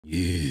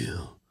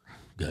Yeah.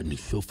 Got a new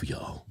show for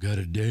y'all. Got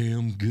a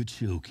damn good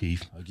show,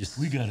 Keith.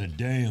 We got a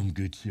damn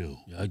good show.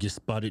 I just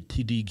spotted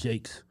T.D.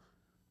 Jakes,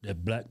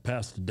 that black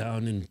pastor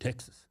down in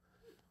Texas.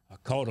 I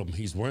caught him.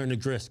 He's wearing a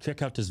dress.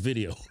 Check out this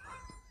video.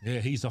 Yeah,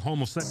 he's a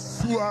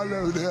homosexual.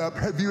 Swallowed up.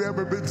 Have you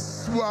ever been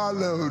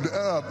swallowed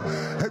up?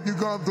 Have you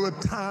gone through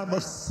a time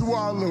of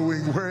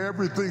swallowing where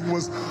everything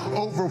was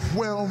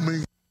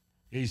overwhelming?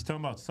 Yeah, he's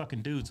talking about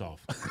sucking dudes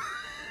off.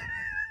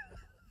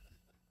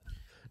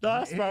 No,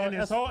 that's right.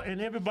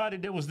 And everybody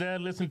that was there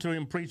listening to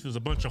him preach was a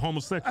bunch of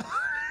homosexuals.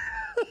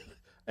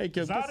 Hey,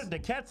 the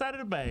cat's out of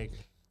the bag.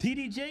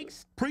 T.D.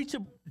 Jakes, preacher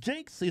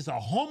Jakes, is a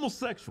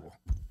homosexual.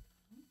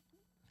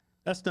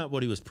 That's not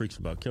what he was preaching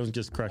about. Kevin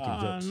just cracking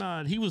jokes.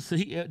 No,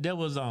 there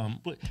was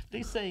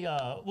they say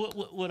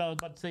what I was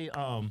about to say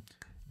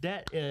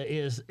that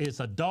is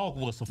a dog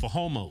whistle for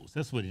homos.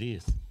 That's what it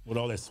is. With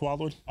all that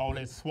swallowing? All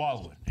that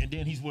swallowing. And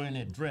then he's wearing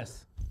that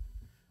dress.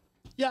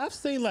 Yeah, I've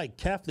seen like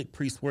Catholic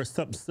priests wear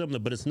something similar,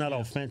 but it's not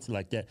all fancy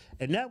like that.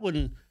 And that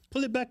wouldn't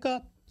pull it back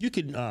up. You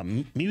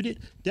can mute it.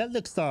 That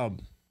looks I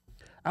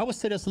would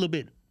say that's a little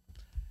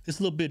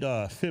bit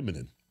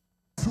feminine.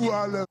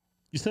 Swallow.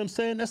 You see what I'm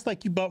saying? That's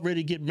like you about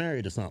ready to get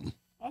married or something.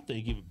 I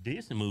think if a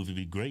Disney movie would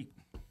be great.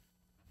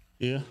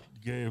 Yeah.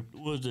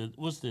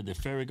 What's the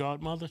fairy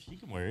godmother? She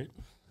can wear it,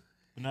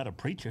 but not a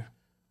preacher.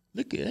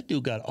 Look at that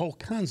dude got all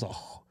kinds of.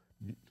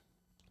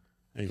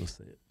 I ain't gonna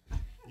say it.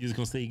 You was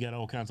gonna say he got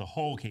all kinds of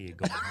hog head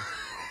going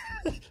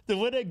on. The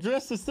way that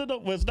dress is set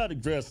up, well, it's not a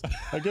dress.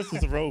 I guess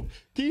it's a robe.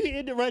 Can you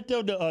end it right there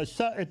on the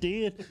shot at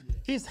the end?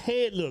 His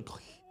head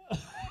look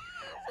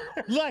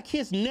like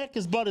his neck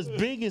is about as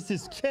big as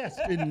his chest,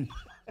 and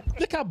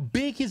look how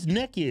big his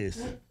neck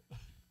is.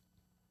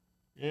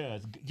 Yeah,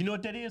 you know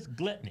what that is?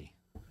 Gluttony.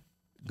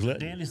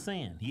 Gluttony. Deadly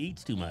sin. He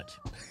eats too much.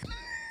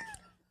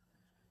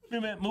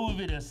 Remember that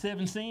movie, The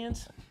Seven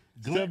Sins?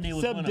 Gluttony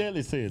was Seven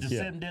Deadly Sins. The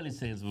Seven Deadly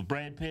Sins with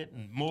Brad Pitt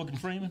and Morgan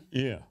Freeman.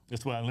 Yeah,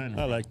 that's why I learned.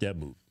 I like that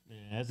movie. Yeah,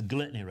 that's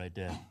gluttony right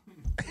there.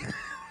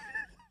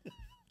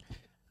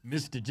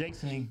 Mr.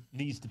 Jackson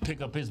needs to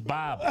pick up his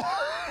Bible.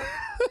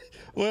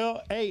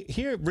 Well, hey,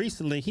 here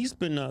recently, there's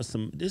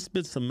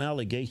been some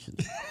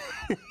allegations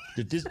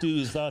that this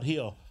dude is out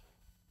here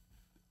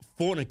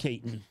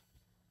fornicating,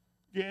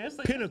 it's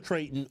like,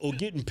 penetrating, or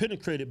getting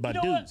penetrated by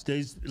dudes. I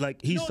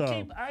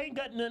ain't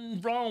got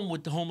nothing wrong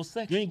with the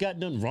homosexual. You ain't got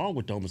nothing wrong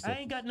with the homosexual.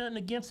 I ain't got nothing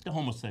against the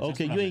homosexual.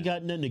 Okay, you ain't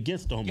got nothing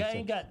against the homosexual. I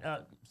ain't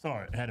got,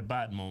 sorry, I had a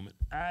Biden moment.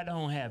 I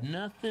don't have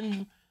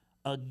nothing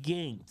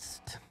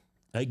against.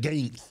 Like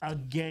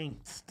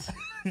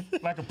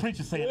a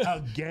preacher saying,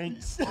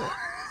 against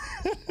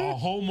a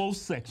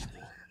homosexual.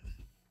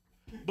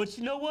 But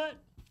you know what?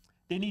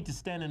 They need to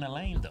stand in a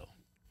lane, though.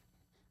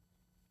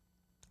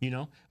 You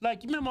know?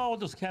 Like, you remember all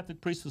those Catholic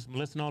priests was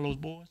molesting all those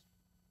boys?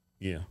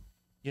 Yeah.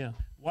 Yeah.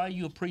 Why are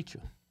you a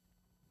preacher?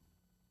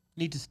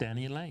 You need to stand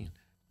in your lane.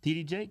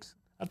 T.D. Jakes,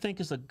 I think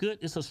it's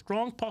a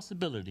strong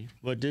possibility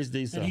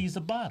that he's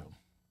a bottom.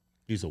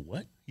 He's a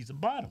what? He's a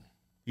bottom.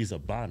 He's a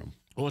bottom.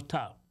 Or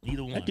top,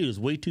 either one. That dude is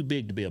way too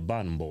big to be a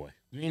bottom boy.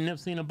 You ain't never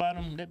seen a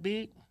bottom that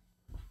big?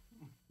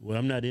 Well,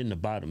 I'm not into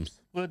bottoms.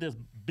 Well, there's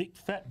big,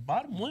 fat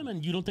bottom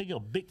women. You don't think you're a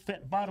big,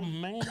 fat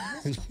bottom man?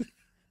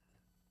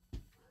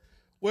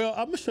 Well,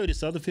 I'm going to show you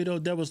this other video.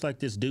 That was like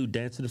this dude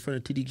dancing in front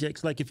of T.D.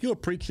 Jakes. Like, if you're a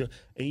preacher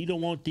and you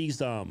don't want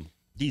these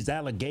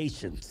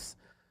allegations.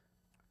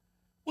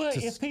 Well,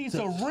 if he's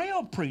a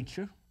real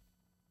preacher,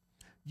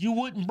 you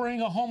wouldn't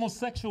bring a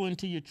homosexual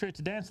into your church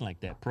dancing like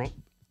that.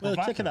 Well,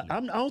 check it out. I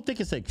don't think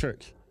it's at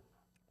church.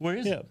 Where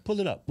is it? Yeah, pull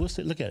it up. We'll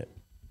see. Look at it.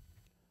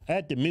 I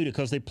had to mute it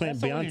because they playing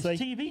Beyonce. It's a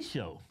TV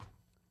show.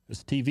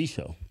 It's a TV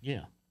show.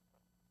 Yeah.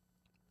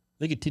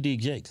 Look at T.D.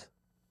 Jakes.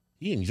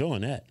 He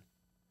enjoying that.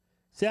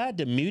 See, I had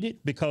to mute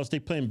it because they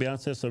playing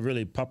Beyonce. It's a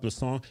really popular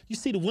song. You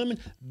see, the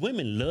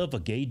women love a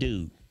gay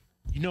dude.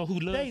 You know who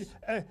loves?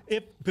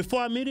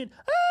 Before I mute it,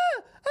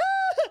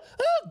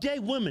 gay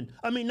women.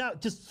 I mean,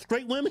 not just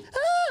straight women.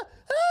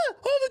 Oh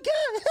my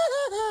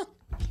God.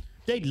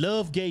 They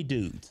love gay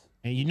dudes.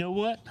 And you know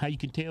what? How you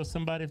can tell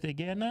somebody if they're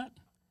gay or not?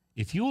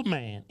 If you're a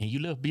man and you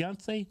love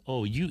Beyonce,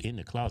 you in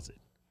the closet.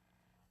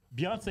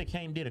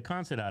 Beyonce did a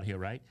concert out here,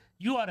 right?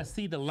 You ought to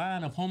see the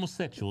line of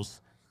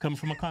homosexuals coming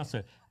from a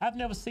concert. I've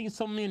never seen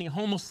so many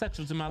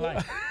homosexuals in my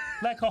life.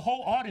 Like a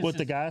whole audience. What,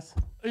 the guys?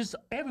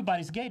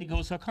 Everybody's gay to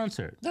go to a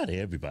concert. Not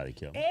everybody,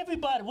 Kelvin.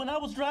 Everybody. When I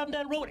was driving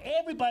down the road,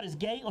 everybody's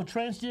gay or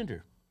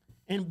transgender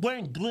and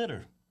wearing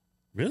glitter.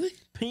 Really?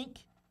 Pink.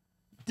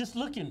 Just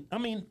looking. I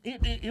mean,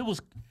 it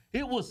was.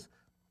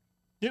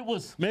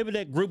 Maybe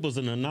that group was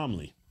an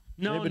anomaly.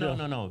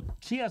 No.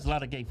 She has a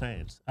lot of gay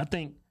fans. I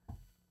think.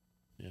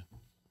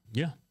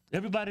 Yeah.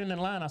 Everybody in the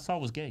line I saw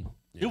was gay.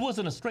 Yeah. It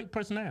wasn't a straight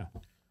person there.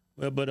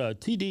 Well, but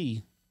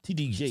TD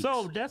Jakes.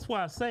 So that's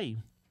why I say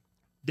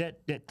that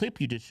clip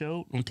you just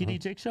showed on TD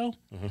Jakes show.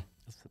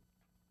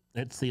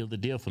 That sealed the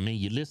deal for me.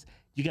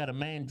 You got a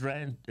man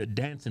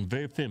dancing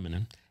very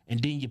feminine,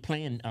 and then you're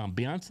playing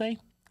Beyonce.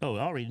 Oh,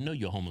 I already know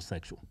you're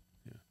homosexual.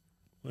 Yeah.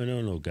 Well,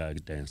 no guy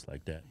dance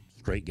like that.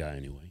 Straight guy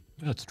anyway.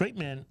 A straight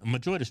man, a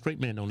majority of straight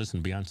men don't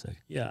listen to Beyonce.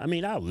 Yeah, I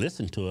mean, I'll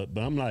listen to it,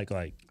 but I'm like,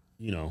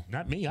 you know.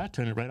 Not me. I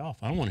turn it right off.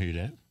 I don't want to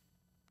hear that.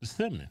 It's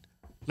feminine.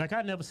 Like,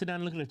 I never sit down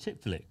and look at a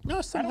chick flick.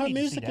 No, some of her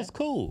music is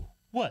cool.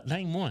 What?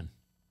 Name one.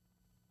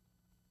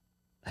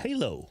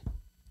 Halo. I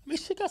mean,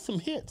 she got some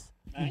hits.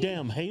 You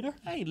damn hater.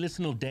 I ain't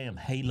listen to no damn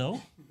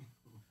Halo.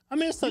 I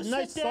mean, it's a You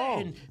nice sit there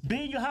song. and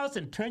be in your house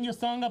and turn your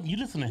song up and you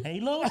listen to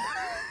Halo?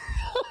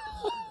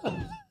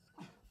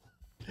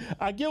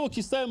 I get what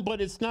you're saying,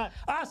 but it's not.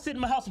 I sit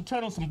in my house and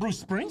turn on some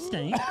Bruce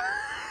Springsteen.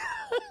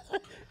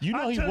 You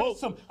know he woke.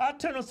 I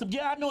turn on some,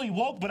 yeah, I know he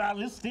woke, but I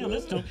still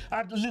listen to him.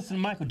 I listen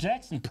to Michael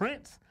Jackson,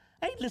 Prince.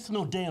 I ain't listen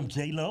to no damn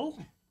J-Lo.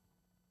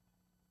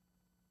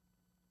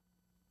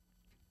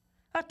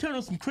 I turn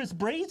on some Chris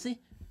Breezy.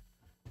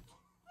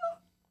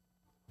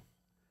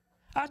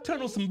 I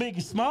turn on some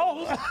Biggie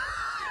Smalls.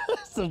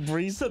 Some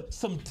Breeze.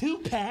 Some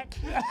Tupac.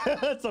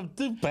 Some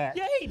Tupac.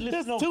 Yeah, I ain't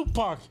listen That's to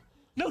Tupac.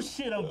 no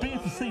shit on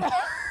Beyonce.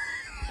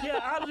 Yeah,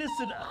 I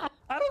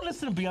don't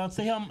listen to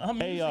Beyonce. Her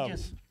music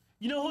is.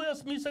 You know who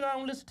else music I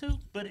don't listen to?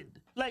 But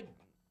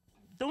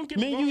don't get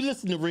me wrong. You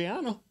listen to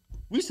Rihanna.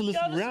 We used to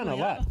listen to Rihanna a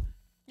lot.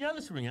 Yeah, I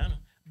listen to Rihanna.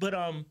 But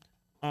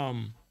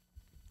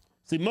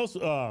see, most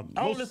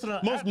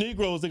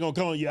Negroes, they're gonna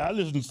come on. Yeah, I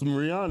listen to some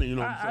Rihanna. You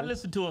know, I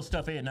listen to her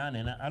stuff every now and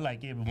then. I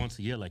like every once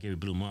a year, like every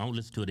blue moon. I don't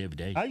listen to it every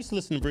day. I used to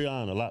listen to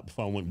Rihanna a lot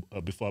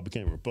before I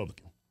became a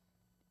Republican.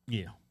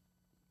 Yeah,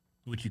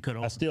 which you cut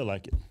off. I still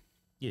like it.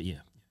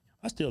 Yeah.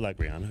 I still like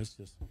Rihanna. It's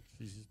just.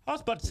 I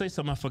was about to say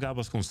something. I forgot what I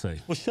was gonna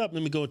say. Well, shut up.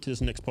 Let me go to this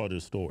next part of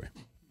the story.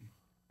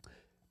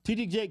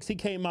 T.D. Jakes, he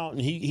came out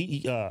and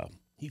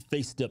he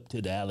faced up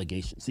to the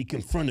allegations. He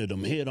confronted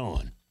them head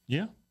on.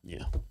 Yeah.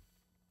 Yeah.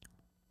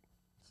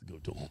 Let's go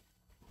to him.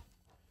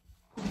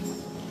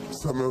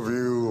 Some of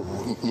you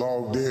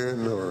logged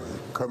in or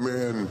come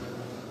in.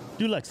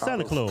 You like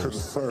Santa Claus?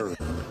 Concerned.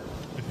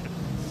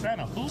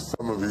 Santa who?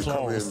 Some of you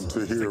come in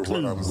to hear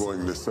what I'm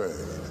going to say.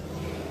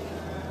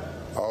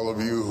 All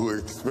of you who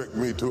expect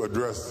me to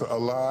address a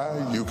lie,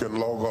 you can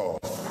log off.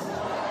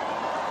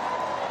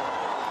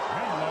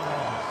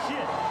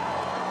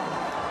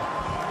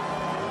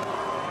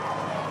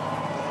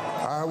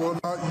 I will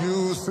not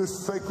use this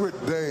sacred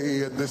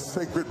day and this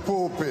sacred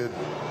pulpit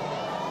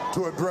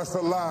to address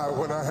a lie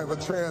when I have a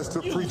chance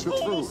to preach a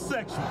truth. He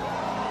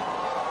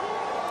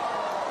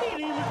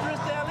didn't even address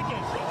the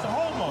allegation. He's a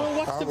homo. Well,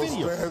 watch I the will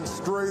video. stand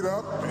straight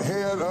up,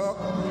 head up,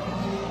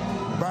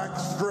 back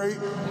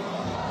straight,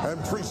 and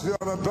preach the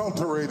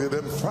unadulterated,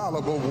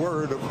 infallible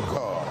word of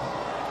God.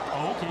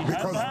 Oh, okay.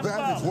 Because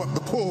that is what the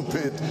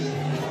pulpit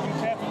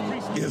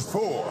is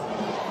for.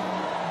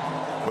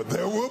 But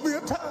there will be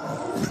a time.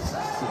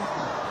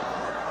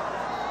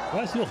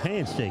 Why's your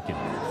hand shaking?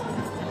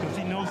 Because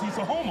he knows he's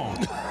a homo.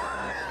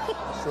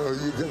 So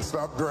you can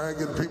stop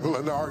dragging people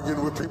and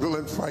arguing with people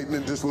and fighting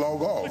and just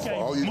log off. Okay,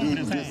 All you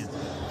do is just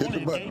hit Only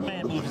the a button. gay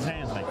man moves his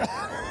hands like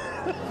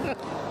that.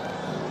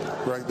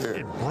 Right there.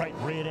 That bright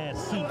red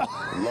ass suit.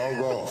 Log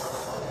off.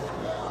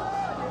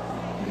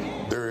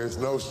 There is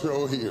no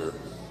show here.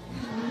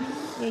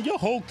 Man, your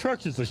whole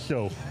church is a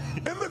show.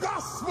 In the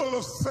Gospel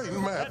of St.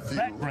 That Matthew,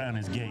 background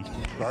is gay.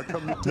 I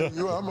come to tell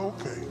you I'm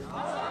okay.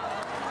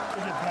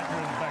 What's that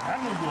background in the back? I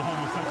know you're a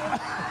homosexual.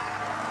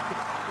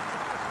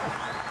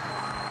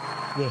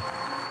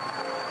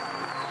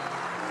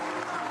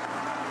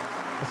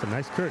 That's a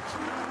nice church.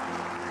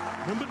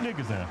 Remember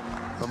niggas out.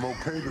 I'm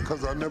okay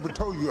because I never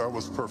told you I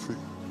was perfect.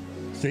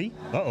 See?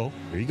 Uh-oh.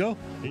 There you go.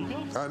 There you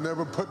go. I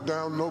never put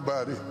down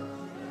nobody.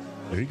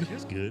 There you go.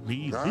 That's good.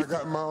 I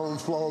got my own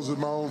flaws and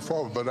my own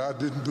faults, but I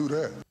didn't do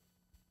that.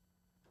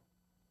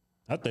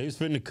 I thought he was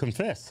finna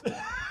confess.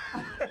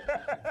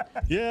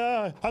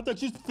 Yeah, I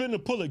thought you was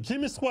finna pull a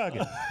Jimmy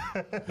Swaggart.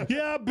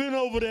 Yeah, I've been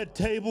over that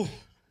table,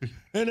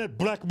 and that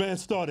black man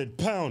started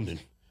pounding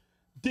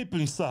deep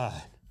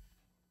inside.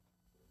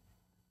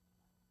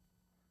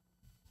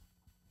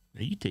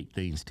 Now, you take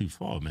things too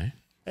far, man.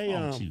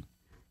 Hey,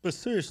 but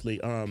seriously,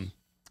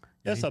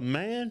 as a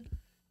man,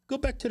 go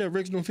back to the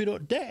original video.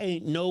 There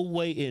ain't no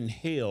way in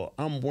hell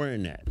I'm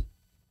wearing that.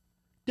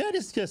 That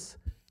is just,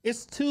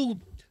 it's too,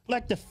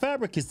 like the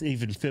fabric is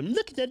even filmed.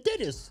 Look at that.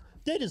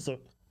 That is a,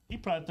 He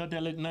probably thought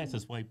that looked nice.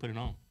 That's why he put it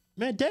on.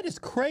 man, that is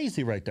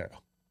crazy right there.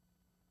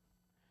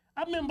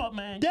 I remember,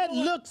 man. That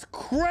looks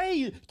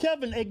crazy.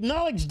 Kevin,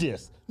 acknowledge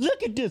this.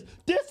 Look at this.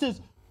 This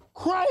is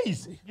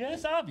crazy. Yeah,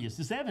 it's obvious.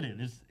 It's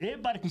evident.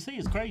 Everybody can see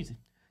it's crazy.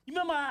 You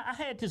remember I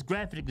had this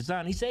graphic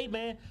designer. He said, hey,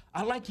 man,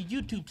 I like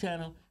your YouTube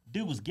channel.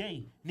 Dude was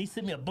gay. And he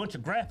sent me a bunch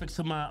of graphics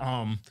for my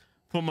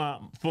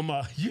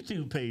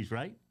YouTube page,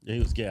 right? Yeah,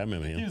 he was gay. I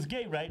remember him. He was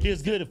gay, right? He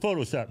was good at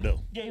Photoshop, though.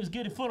 Yeah, he was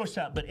good at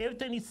Photoshop, but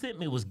everything he sent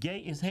me was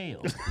gay as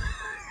hell.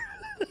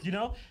 You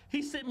know?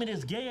 He sent me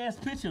this gay-ass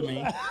picture of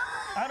me.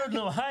 I don't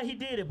know how he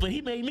did it, but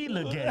he made me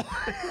look gay.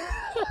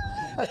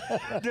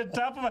 The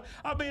top of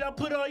I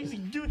put all these,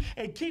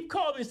 and keep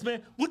calling me,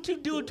 man, what you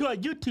doing to our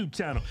YouTube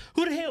channel?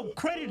 Who the hell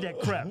created that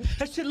crap?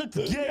 That shit looks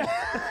gay.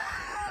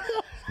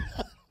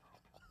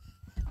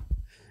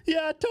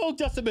 Yeah, I told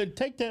Justin, man,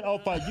 take that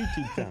off our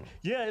YouTube channel.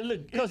 Yeah,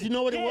 look. Because you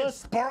know what it was?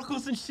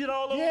 Sparkles and shit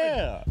all over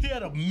Yeah. it. He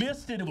had a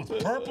mist and it was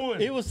purple.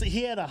 And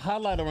He had a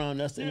highlight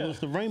around us, and it was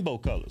the rainbow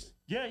colors.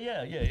 yeah.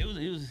 It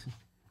was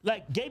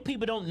like gay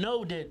people don't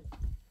know that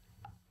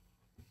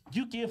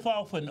you give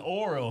off an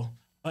aura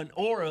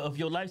of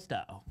your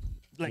lifestyle.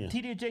 Like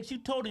TD Jakes, you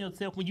told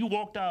yourself when you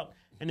walked out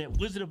in that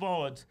Wizard of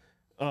Oz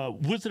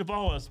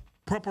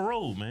purple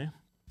robe, man.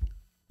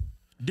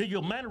 Did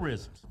your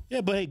mannerisms.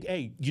 Yeah, but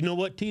hey, you know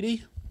what,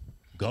 TD?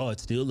 God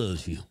still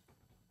loves you.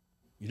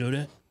 You know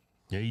that?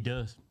 Yeah, he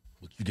does.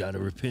 But you gotta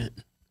repent,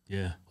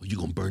 Yeah. or you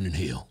gonna burn in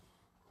hell.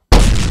 But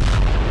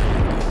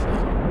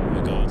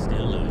God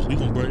still loves you. We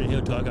gonna burn in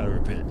hell till I gotta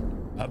repent.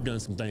 I've done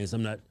some things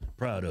I'm not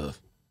proud of.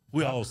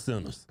 We're all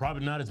sinners.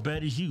 Probably not as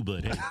bad as you,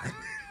 but hey.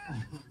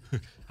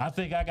 I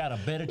think I got a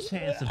better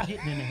chance of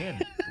getting into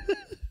heaven.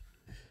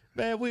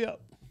 Man, we got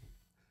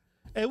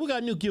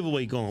a new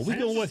giveaway going. We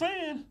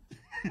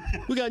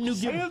got a new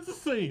giveaway. Sans the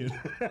sin.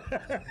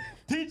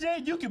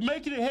 TJ, you can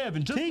make it in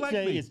heaven just like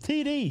TJ me. is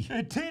TD.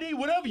 And TD,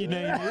 whatever your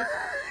name is.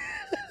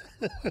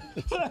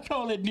 What I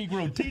call that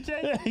Negro,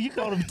 TJ? You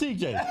call him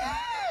TJ.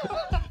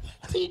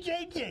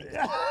 TJJ.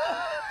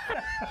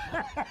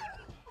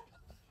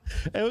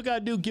 Hey, we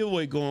got a new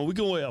giveaway going. We're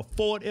going to a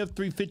Ford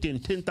F-350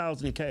 and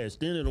 $10,000 in cash.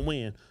 The end of the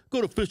win.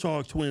 Go to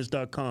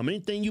fisherhodgetwins.com.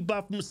 Anything you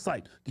buy from the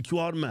site, get you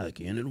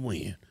automatically in the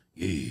win.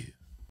 Yeah.